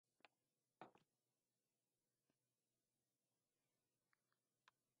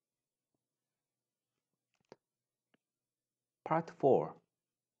Part 4.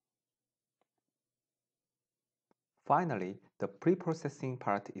 Finally, the pre-processing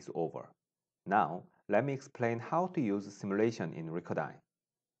part is over. Now, let me explain how to use simulation in RecurDyn.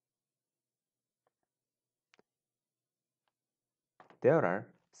 There are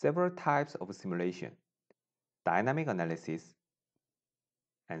several types of simulation: dynamic analysis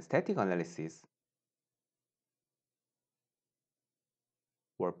and static analysis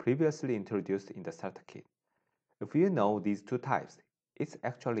were previously introduced in the starter kit. If you know these two types, it's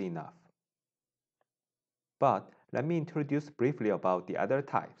actually enough. But let me introduce briefly about the other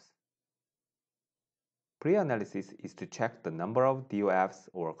types. Pre-analysis is to check the number of DOFs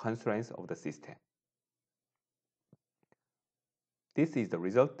or constraints of the system. This is the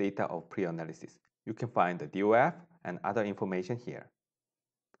result data of pre-analysis. You can find the DOF and other information here.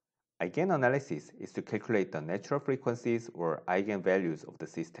 Eigenanalysis is to calculate the natural frequencies or eigenvalues of the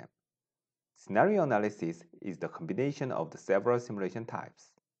system. Scenario analysis is the combination of the several simulation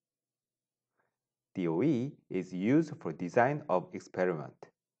types. DOE is used for design of experiment.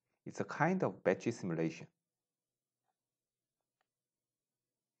 It's a kind of batch simulation.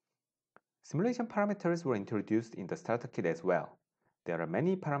 Simulation parameters were introduced in the starter kit as well. There are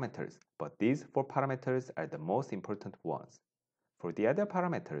many parameters, but these 4 parameters are the most important ones. For the other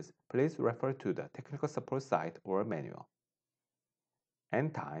parameters, please refer to the technical support site or manual.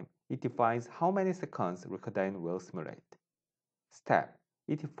 End time, it defines how many seconds RecurDyn will simulate. Step,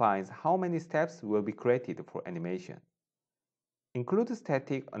 it defines how many steps will be created for animation. Include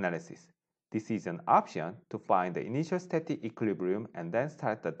static analysis. This is an option to find the initial static equilibrium and then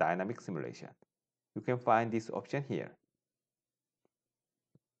start the dynamic simulation. You can find this option here.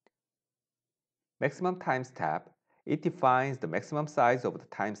 Maximum time step, it defines the maximum size of the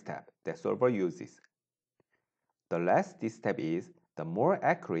time step that solver uses. The less this step is, the more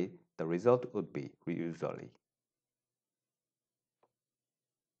accurate the result would be usually.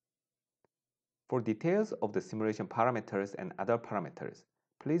 For details of the simulation parameters and other parameters,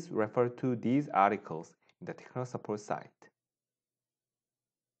 please refer to these articles in the technical support site.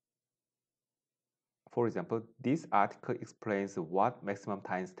 For example, this article explains what maximum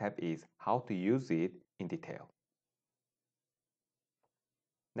time step is, how to use it in detail.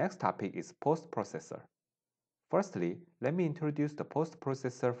 Next topic is PostProcessor. Firstly, let me introduce the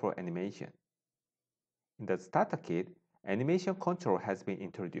PostProcessor for animation. In the starter kit, animation control has been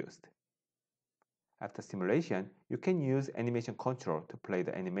introduced. After simulation, you can use animation control to play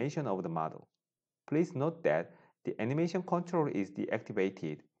the animation of the model. Please note that the animation control is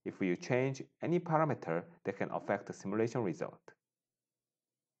deactivated if you change any parameter that can affect the simulation result.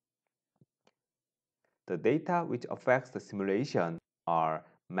 The data which affects the simulation are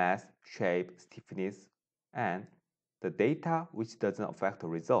mass, shape, stiffness, and the data which doesn't affect the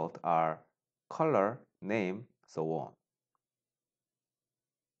result are color, name, so on.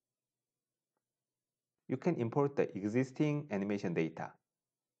 You can import the existing animation data.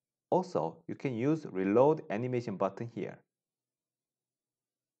 Also, you can use Reload Animation button here.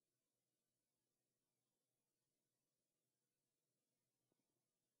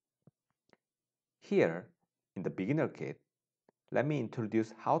 Here, in the Beginner Kit, let me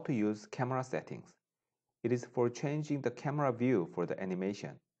introduce how to use camera settings. It is for changing the camera view for the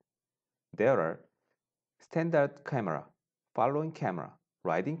animation. There are standard camera, following camera,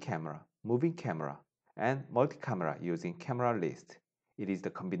 riding camera, moving camera, and multi-camera using camera list. It is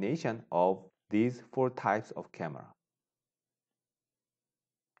the combination of these 4 types of camera.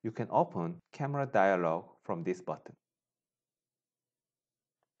 You can open camera dialog from this button.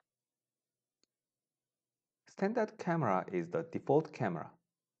 Standard camera is the default camera,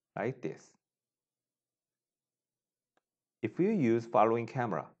 like this. If you use following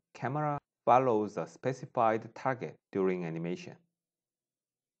camera, camera follows a specified target during animation.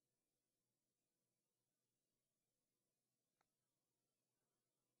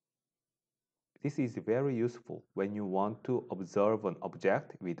 This is very useful when you want to observe an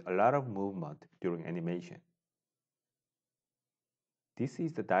object with a lot of movement during animation. This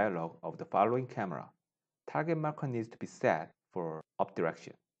is the dialog of the following camera. Target marker needs to be set for up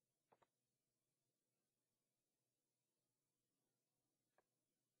direction.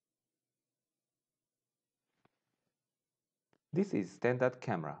 This is standard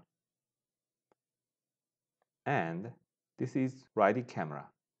camera. And this is riding camera.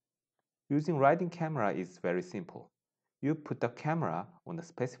 Using riding camera is very simple. You put the camera on a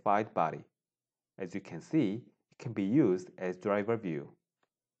specified body. As you can see, it can be used as driver view.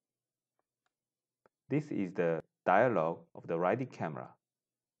 This is the dialog of the riding camera.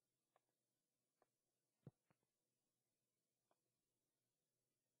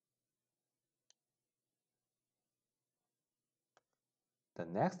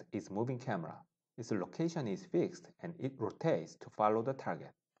 The next is moving camera. Its location is fixed and it rotates to follow the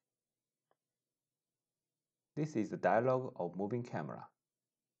target. This is the dialog of moving camera.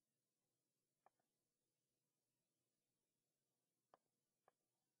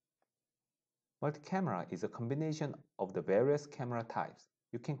 Multi-camera is a combination of the various camera types.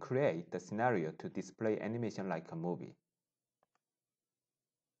 You can create the scenario to display animation like a movie.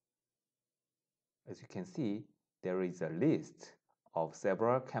 As you can see, there is a list of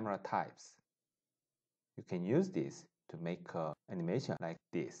several camera types. You can use this to make an animation like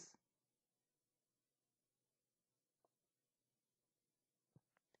this.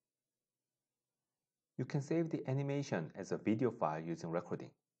 You can save the animation as a video file using RecurDyn.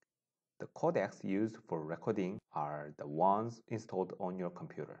 The codecs used for recording are the ones installed on your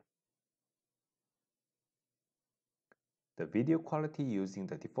computer. The video quality using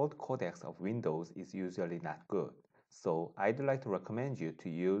the default codecs of Windows is usually not good, so I'd like to recommend you to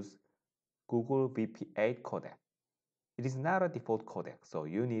use Google VP8 codec. It is not a default codec, so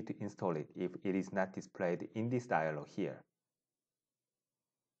you need to install it if it is not displayed in this dialog here.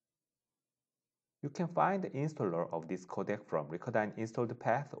 You can find the installer of this codec from RecurDyn installed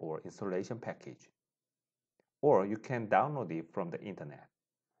path or installation package, or you can download it from the internet.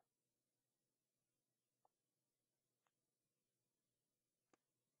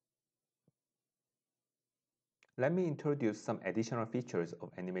 Let me introduce some additional features of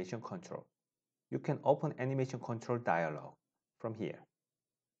animation control. You can open animation control dialog from here.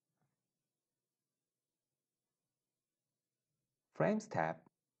 Frame step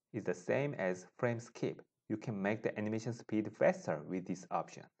is the same as frame skip. You can make the animation speed faster with this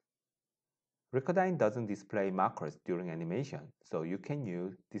option. RecurDyn doesn't display markers during animation, so you can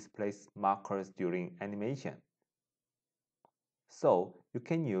use display markers during animation. So you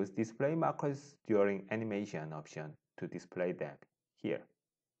can use display markers during animation option to display them here.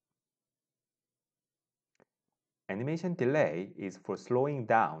 Animation delay is for slowing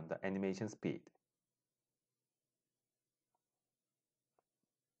down the animation speed.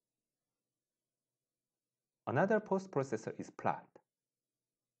 Another post-processor is plot.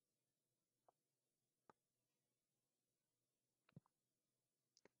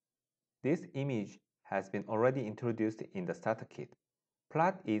 This image has been already introduced in the starter kit.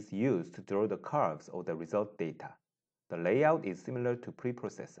 Plot is used to draw the curves of the result data. The layout is similar to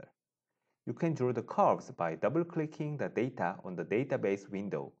preprocessor. You can draw the curves by double-clicking the data on the database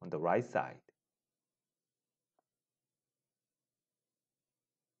window on the right side.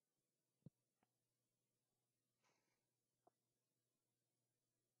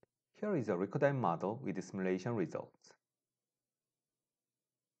 Here is a RecurDyn model with the simulation results.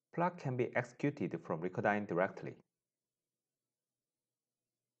 Plot can be executed from RecurDyn directly.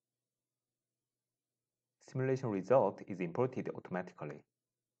 Simulation result is imported automatically.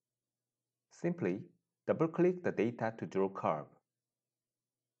 Simply double-click the data to draw curve.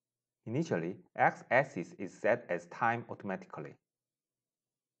 Initially, x-axis is set as time automatically.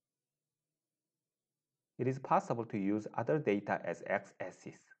 It is possible to use other data as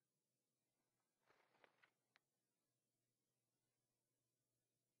x-axis.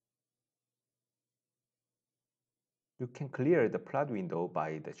 You can clear the plot window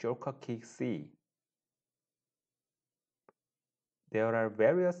by the shortcut key C. There are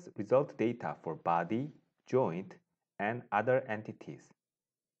various result data for body, joint, and other entities.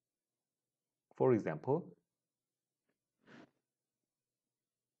 For example,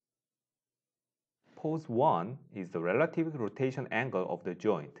 pose 1 is the relative rotation angle of the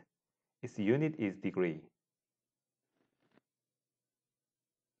joint. Its unit is degree.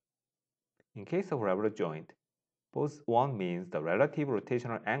 In case of regular joint, pose 1 means the relative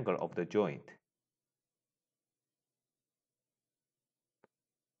rotational angle of the joint.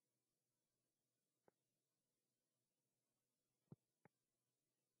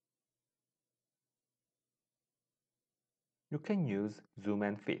 You can use zoom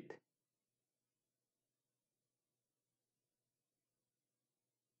and fit.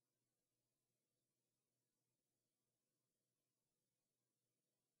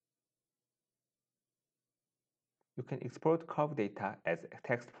 You can export curve data as a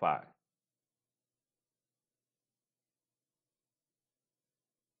text file.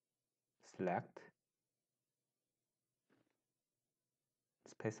 Select,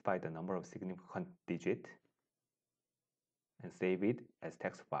 specify the number of significant digit, and save it as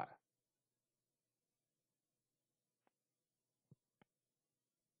text file.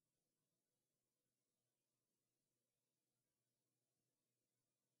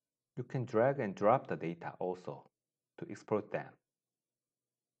 You can drag and drop the data also to export them.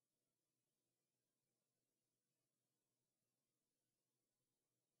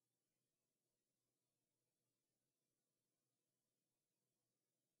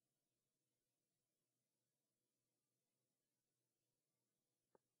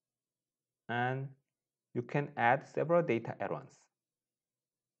 and you can add several data at once.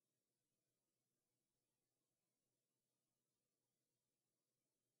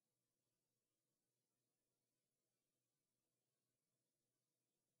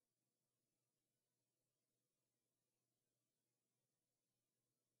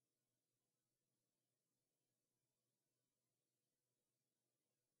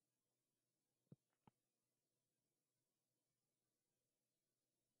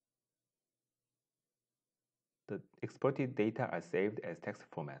 The exported data are saved as text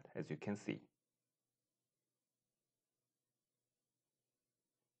format, as you can see.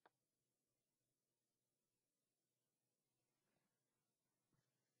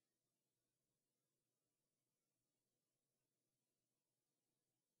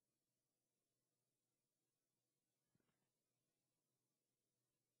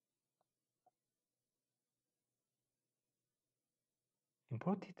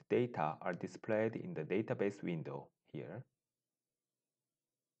 Imported data are displayed in the database window here.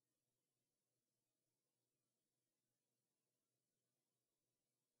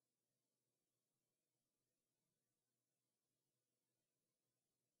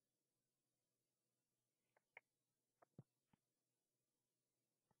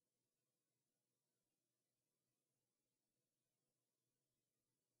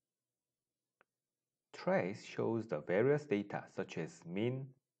 Trace shows the various data such as mean,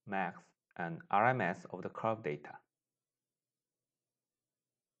 max, and RMS of the curve data.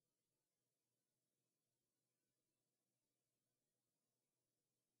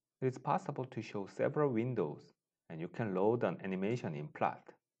 It is possible to show several windows, and you can load an animation in plot.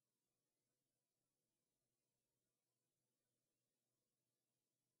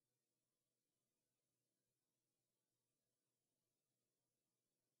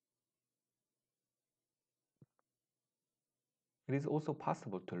 It is also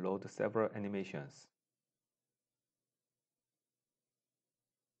possible to load several animations.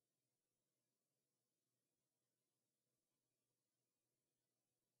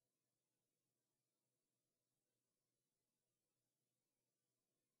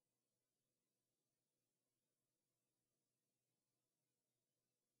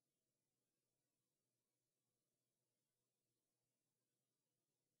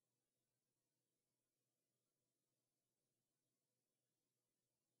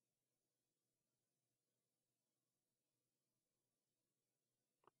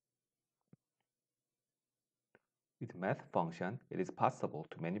 With math function, it is possible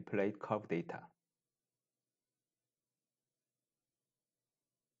to manipulate curve data.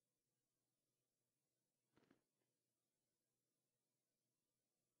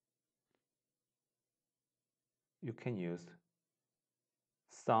 You can use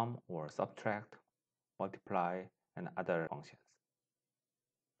sum or subtract, multiply, and other functions.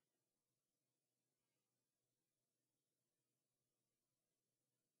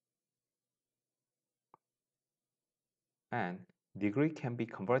 And degree can be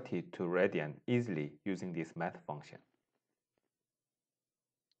converted to radian easily using this math function.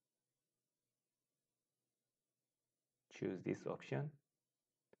 Choose this option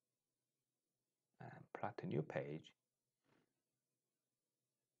and plot a new page.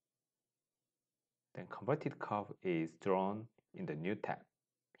 Then converted curve is drawn in the new tab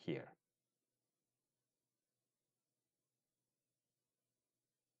here.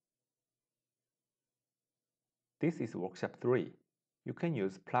 This is workshop 3. You can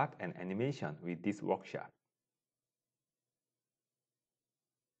use plot and animation with this workshop.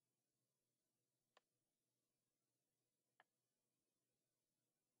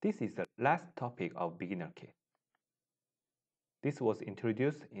 This is the last topic of Beginner Kit. This was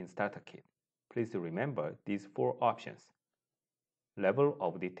introduced in Starter Kit. Please remember these 4 options: level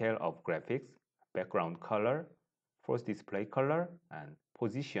of detail of graphics, background color, force display color, and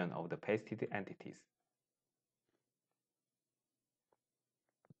position of the pasted entities.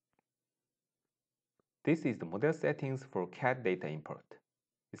 This is the model settings for CAD data import.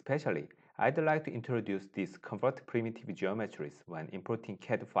 Especially, I'd like to introduce these convert primitive geometries when importing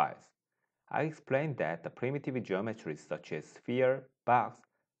CAD files. I explained that the primitive geometries such as sphere, box,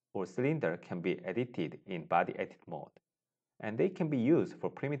 or cylinder can be edited in body edit mode, and they can be used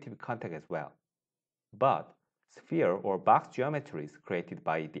for primitive contact as well. But sphere or box geometries created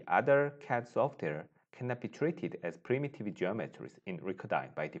by the other CAD software cannot be treated as primitive geometries in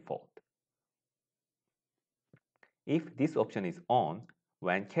RecurDyn by default. If this option is on,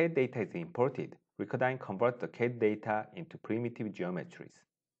 when CAD data is imported, RecurDyn converts the CAD data into primitive geometries,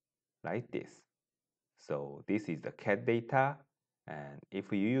 like this. So this is the CAD data, and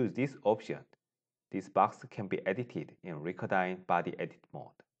if you use this option, this box can be edited in RecurDyn body edit mode.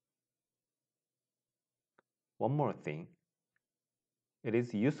 One more thing, it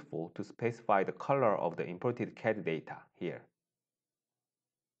is useful to specify the color of the imported CAD data here.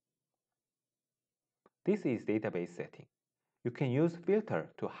 This is database setting. You can use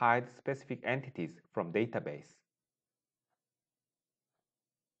filter to hide specific entities from database.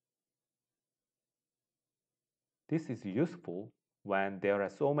 This is useful when there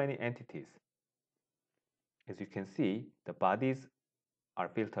are so many entities. As you can see, the bodies are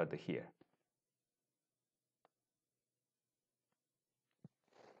filtered here.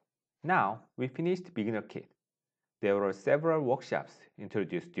 Now, we finished Beginner Kit. There were several workshops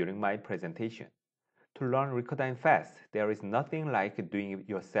introduced during my presentation. To learn RecurDyn fast, there is nothing like doing it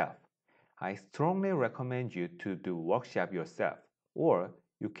yourself. I strongly recommend you to do workshop yourself, or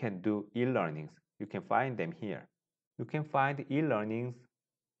you can do e-learnings. You can find them here. You can find e-learnings,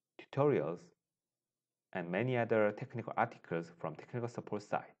 tutorials, and many other technical articles from technical support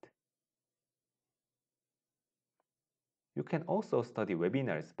site. You can also study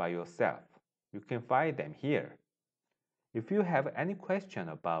webinars by yourself. You can find them here. If you have any question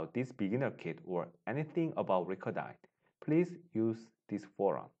about this beginner kit or anything about RecurDyn, please use this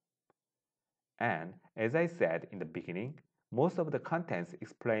forum. And as I said in the beginning, most of the contents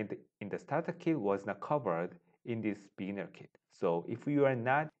explained in the starter kit was not covered in this beginner kit. So if you are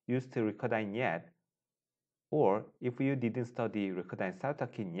not used to RecurDyn yet, or if you didn't study RecurDyn starter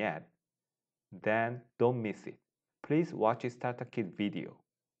kit yet, then don't miss it. Please watch a starter kit video.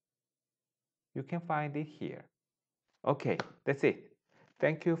 You can find it here. Okay, that's it.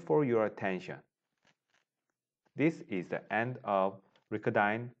 Thank you for your attention. This is the end of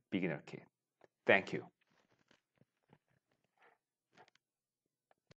RecurDyn Beginner Kit. Thank you.